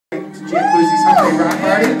Jamboozies Holiday Rock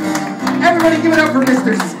Party. Everybody give it up for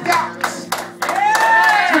Mr. Scott.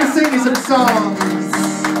 He's gonna sing you some songs.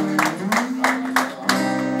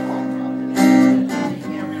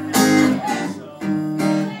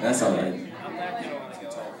 That's all right.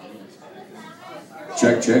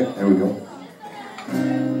 Check, check. There we go.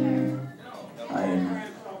 I am.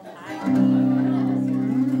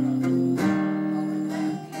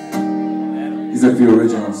 These are a few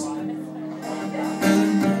originals.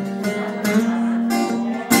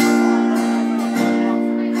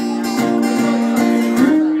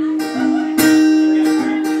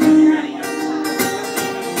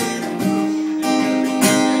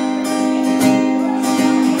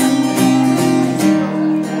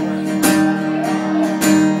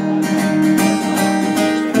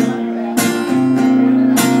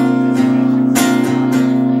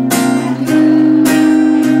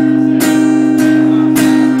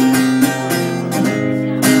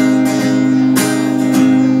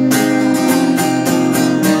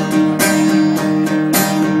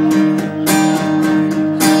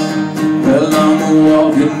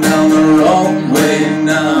 Walking down the wrong way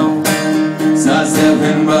now,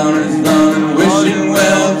 sidestepping boundaries, bound wishing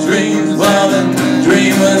well dreams, while the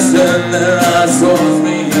dreamers turn their eyes towards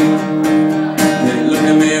me. They look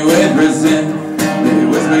at me with resent, they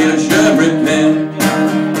whisper you should repent.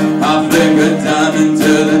 I flicker time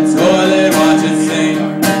into the toilet, watch it sink.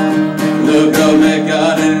 Look up at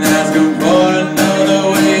God and ask Him for another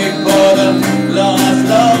week, for the lost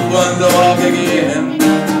loved ones to walk again.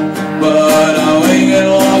 But I wing and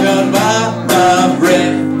walk on by my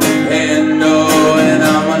friend, and oh, and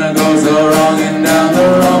I'm gonna go so wrong and down the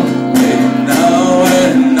wrong way now,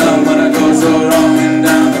 and I'm gonna go so wrong and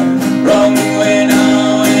down the wrong way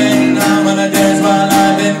now, and I'm gonna dance my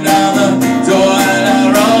life and down the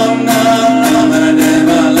toilet wrong now, I'm gonna dance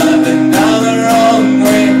my life and down the wrong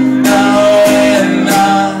way now, and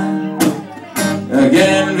I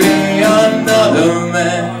again be another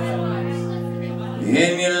man.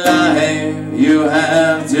 In your life, you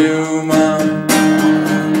have too much.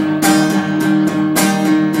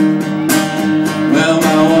 Well,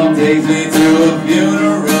 my walk takes me to a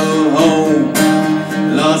funeral home.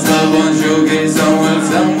 Lost loved ones showcase somewhere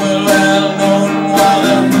well known. While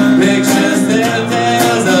the pictures tell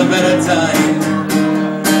tales of better times,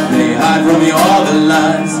 they hide from me all the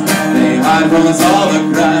lies, they hide from us all the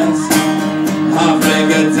cries. I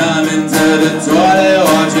flicker time into the toilet,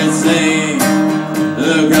 watch it sing.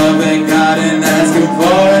 Look up at God and ask Him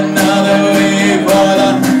for another way, for the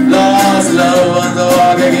lost loved ones to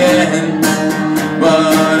walk again.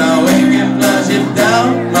 But I wink and flush it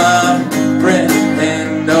down, my friend,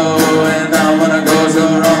 and oh, and I'm gonna go so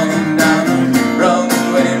wrong and down the wrong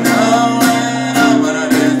way now, and I'm gonna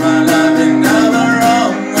miss my life and down the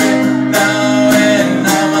wrong way now, and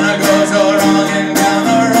I'm gonna go so wrong and down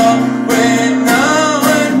the wrong way now,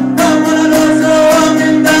 and I'm gonna go so wrong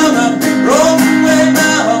and down the wrong way.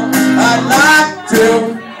 I'd like to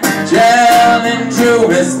challenge you,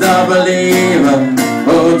 Mr. Believer.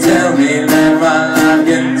 Oh, tell me that my life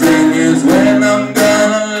continues when I'm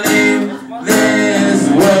gonna leave this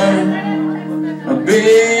world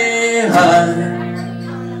behind.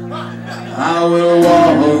 I will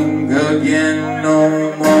walk again no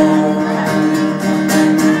more.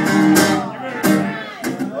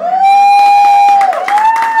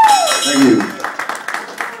 Thank you.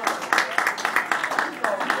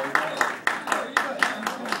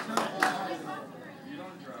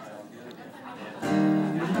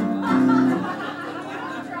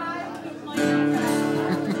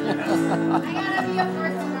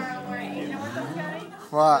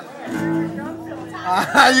 What?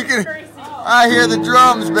 You can. I hear the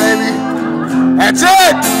drums, baby. That's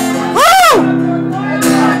it. Woo!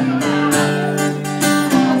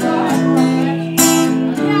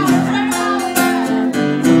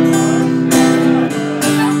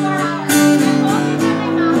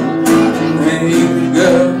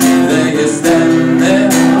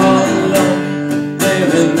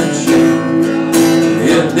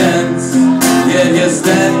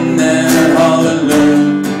 Stand there all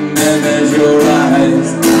alone, and as your eyes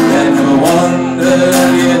that never wonder,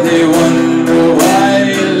 yet they wonder why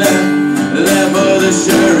you left for the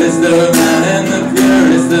surest of men and the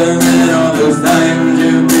purest of men. All those times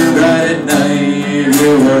you cried at night,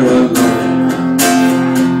 you were alone.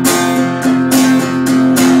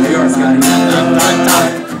 Hey, yours, Scotty.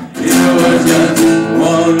 You were just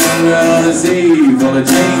one on the sea, full of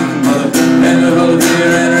change, and full of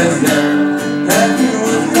fear and resistance.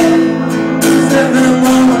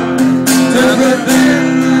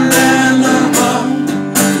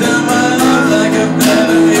 Like a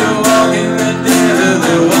feather, you walk in the desert,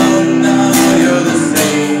 the one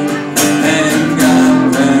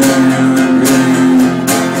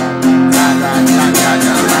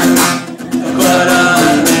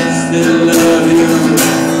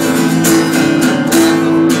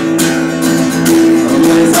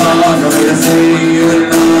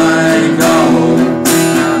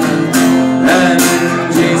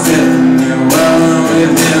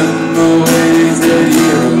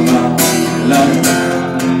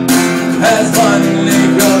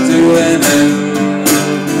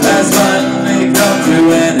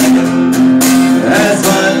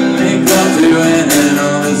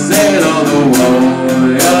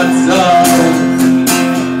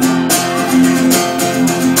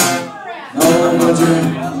but you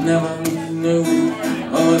never knew,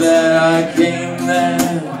 oh, that I came there,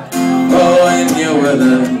 oh, and you were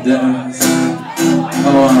the dance,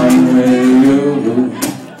 oh, I'm with you.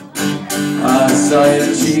 I saw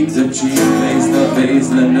you cheek to cheek, face to face,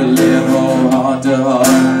 lend a little heart to heart,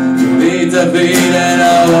 beat to beat, and I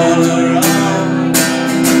wanna run.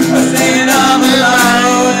 I sing I'm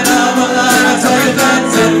alive, and I'm alive. I saw you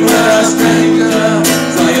dancing with a stranger,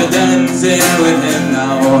 saw you dancing with him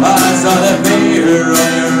now. I saw the fear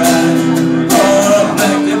on your eyes, oh,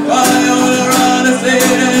 reflected by all around the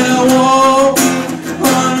city, and I walk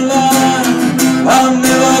on line. I'll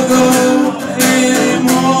never go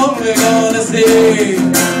anymore. We're gonna see.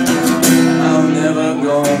 I'm never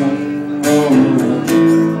gonna go.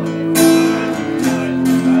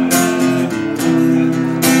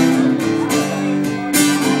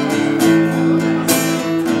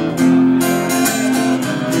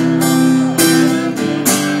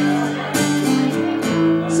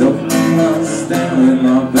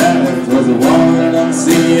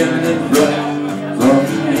 Seeing it bright from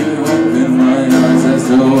you, open my eyes as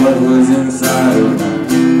to what was inside of me.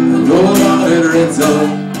 I rolled out it written,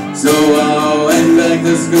 so I went back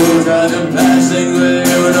to school, tried to patch things with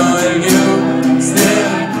you, knowing you still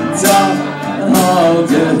talk and hold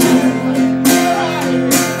your head.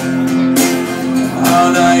 How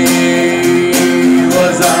naive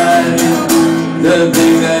was I to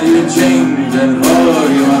think that you changed and for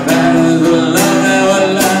you my paths will never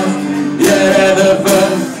last. Yeah, the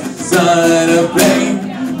first sign of pain,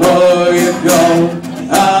 oh, you call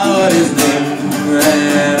out his name,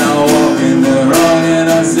 and I walk in the wrong, and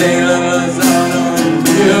I sing the sound of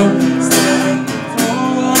you still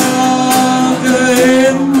to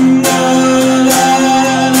him.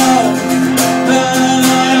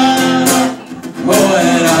 Oh,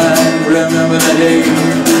 and I remember the day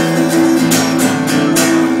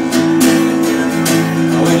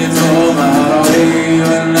when you told my heart away,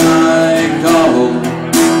 when I called,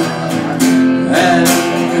 and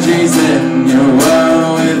she said you were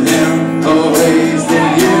with him, oh, wasted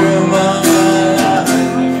you, my life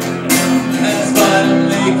has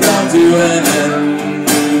finally come to an end,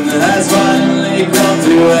 has finally come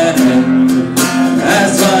to an end,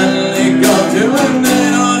 has finally come to an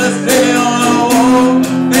end, on the stay on the wall,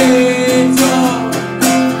 they talk,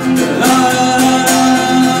 la la la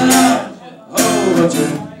la la, oh, but you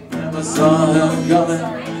never saw her coming.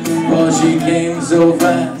 Oh, she came so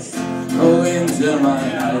fast, oh, into my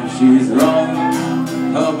life. She's wrong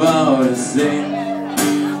about a thing.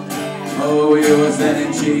 Oh, we were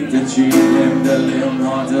standing cheek to cheek, limb to limb,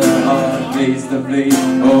 heart to heart, face to face.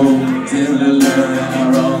 Oh, till the learn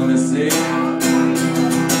and wrong to say.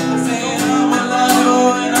 Saying I'm alive,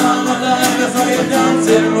 oh, and I'm alive. I saw you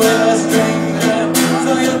dancing with a stranger,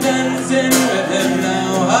 saw you dancing with him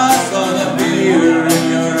now. I saw the fear in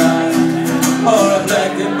your eyes, oh,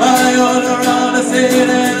 reflected by all around the city,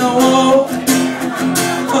 and I walk.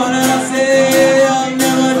 Oh, and I say I'll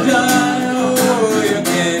never die. Oh, you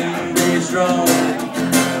can be strong.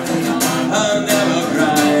 I'll never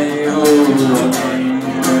cry. Oh, I can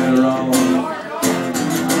be wrong.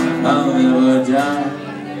 I'll never die.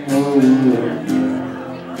 Oh,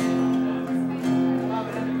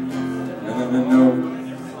 I never know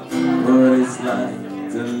what it's like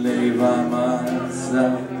to lay by my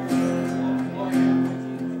side.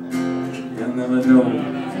 You'll never know,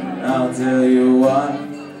 I'll tell you why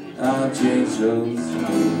I'll change those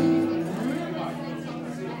moves.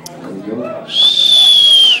 There you go.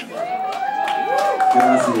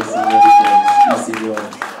 Gracias, señor. Sí, señor.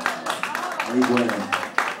 Muy bueno.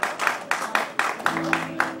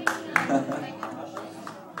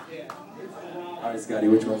 Alright, Scotty,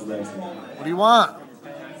 which one's next? What do you want?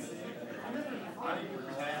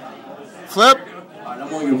 Flip? Alright,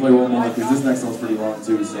 I'm only going to play one more because this next one's pretty long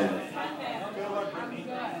too, so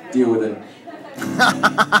deal with it.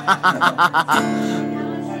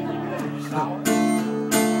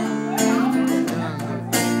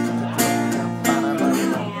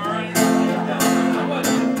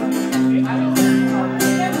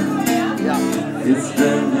 It's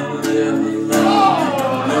been a little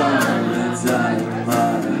lonely time,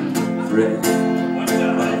 my friend.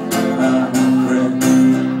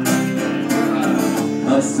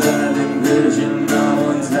 A silent vision, no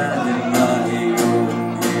one's having my own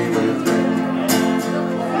friend.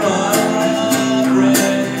 My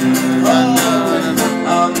friend,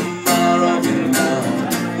 I'm rocking now.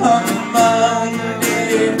 I'm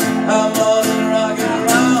Monday, I'm on the rockin'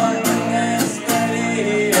 round and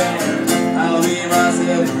steady. I'll be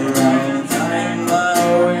myself around, time my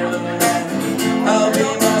will. I'll be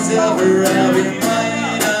myself around, be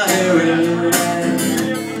mine, I will.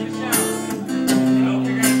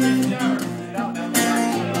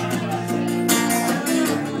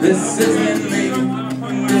 This isn't me,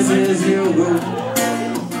 this is you.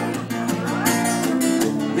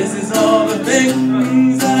 This is all the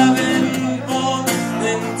things that I've been forced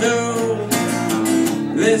into.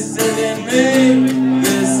 This isn't me,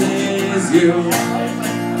 this is you.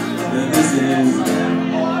 This is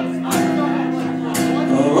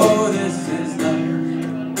oh, this is love.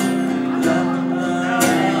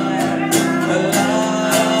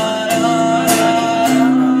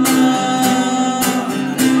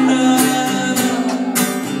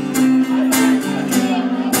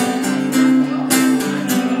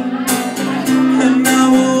 And now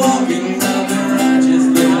we're walking down the road, just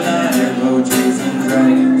looking like a boat chasing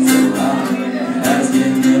dragons. So I'm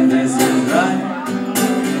asking if this is right.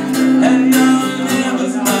 And now I'll never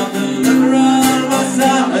stop to look around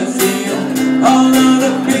myself and see all of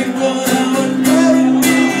the people that would carry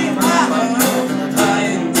me high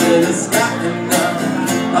into the sky. And now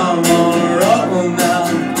I wanna roll now.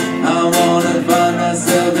 I wanna find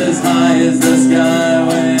myself as high as the sky.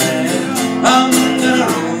 When I'm gonna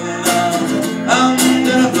roll now, I'm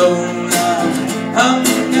gonna blow now. I'm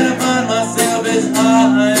gonna find myself as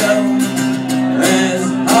high as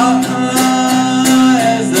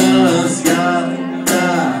the sky.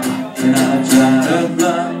 And I try to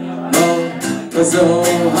fly so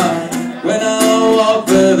high when I walk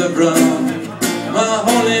further from my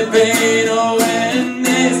holy pain. Oh, when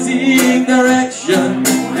they seek direction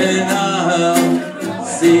and I'll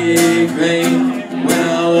seek pain when I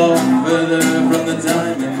walk further from the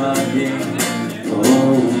time in my game. Oh,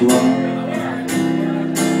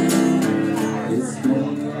 it's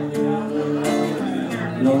been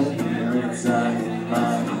long inside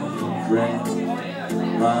my friend,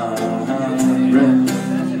 my friend.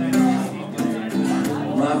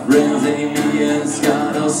 My friends Amy and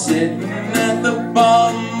Scott are sitting at the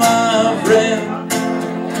bar. My friend,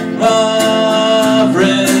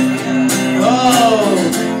 oh,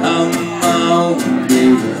 I'm my own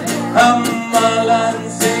baby, I'm my life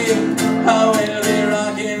saved. I will be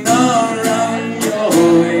rocking around your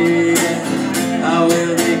way. I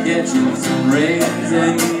will be catching some rays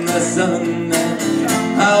in the sun, and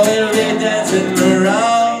I will be dancing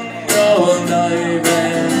around your night.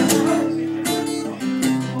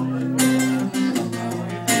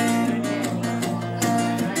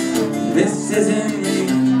 This isn't me,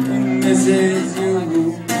 this is you.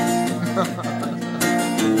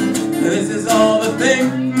 This is all the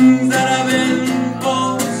things that I've been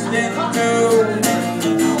forced into.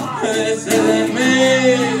 This isn't me,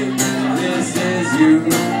 this is you.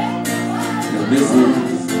 This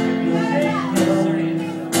is,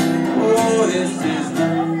 oh, this is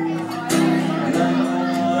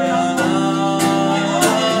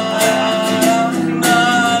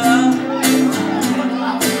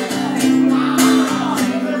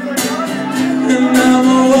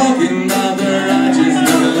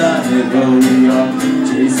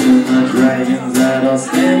chasing the dragons that are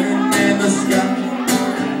standing in the sky.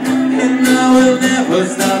 And I will never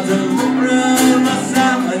stop to look around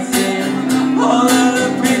myself and see all of the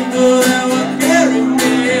people that will carry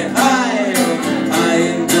me high, high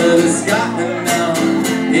into the sky. And now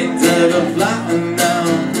into the flight. And now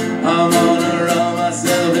I'm gonna roll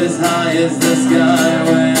myself as high as the sky.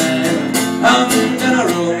 When I'm gonna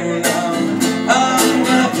roll now, I'm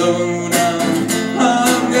gonna blow now.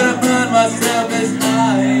 I'm gonna find myself as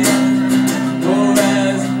high, oh,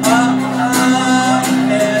 as high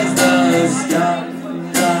as the sky.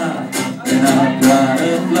 And I try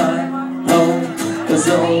to fly home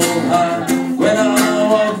so high when I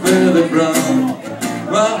walk further from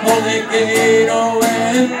my holy gate. Oh,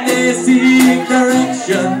 when they seek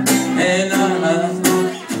direction and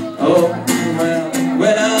oh, well,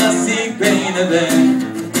 when I seek pain and then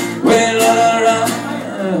when all around,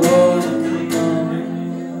 oh,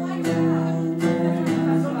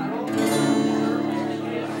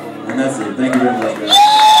 and that's it. Thank you very much, guys.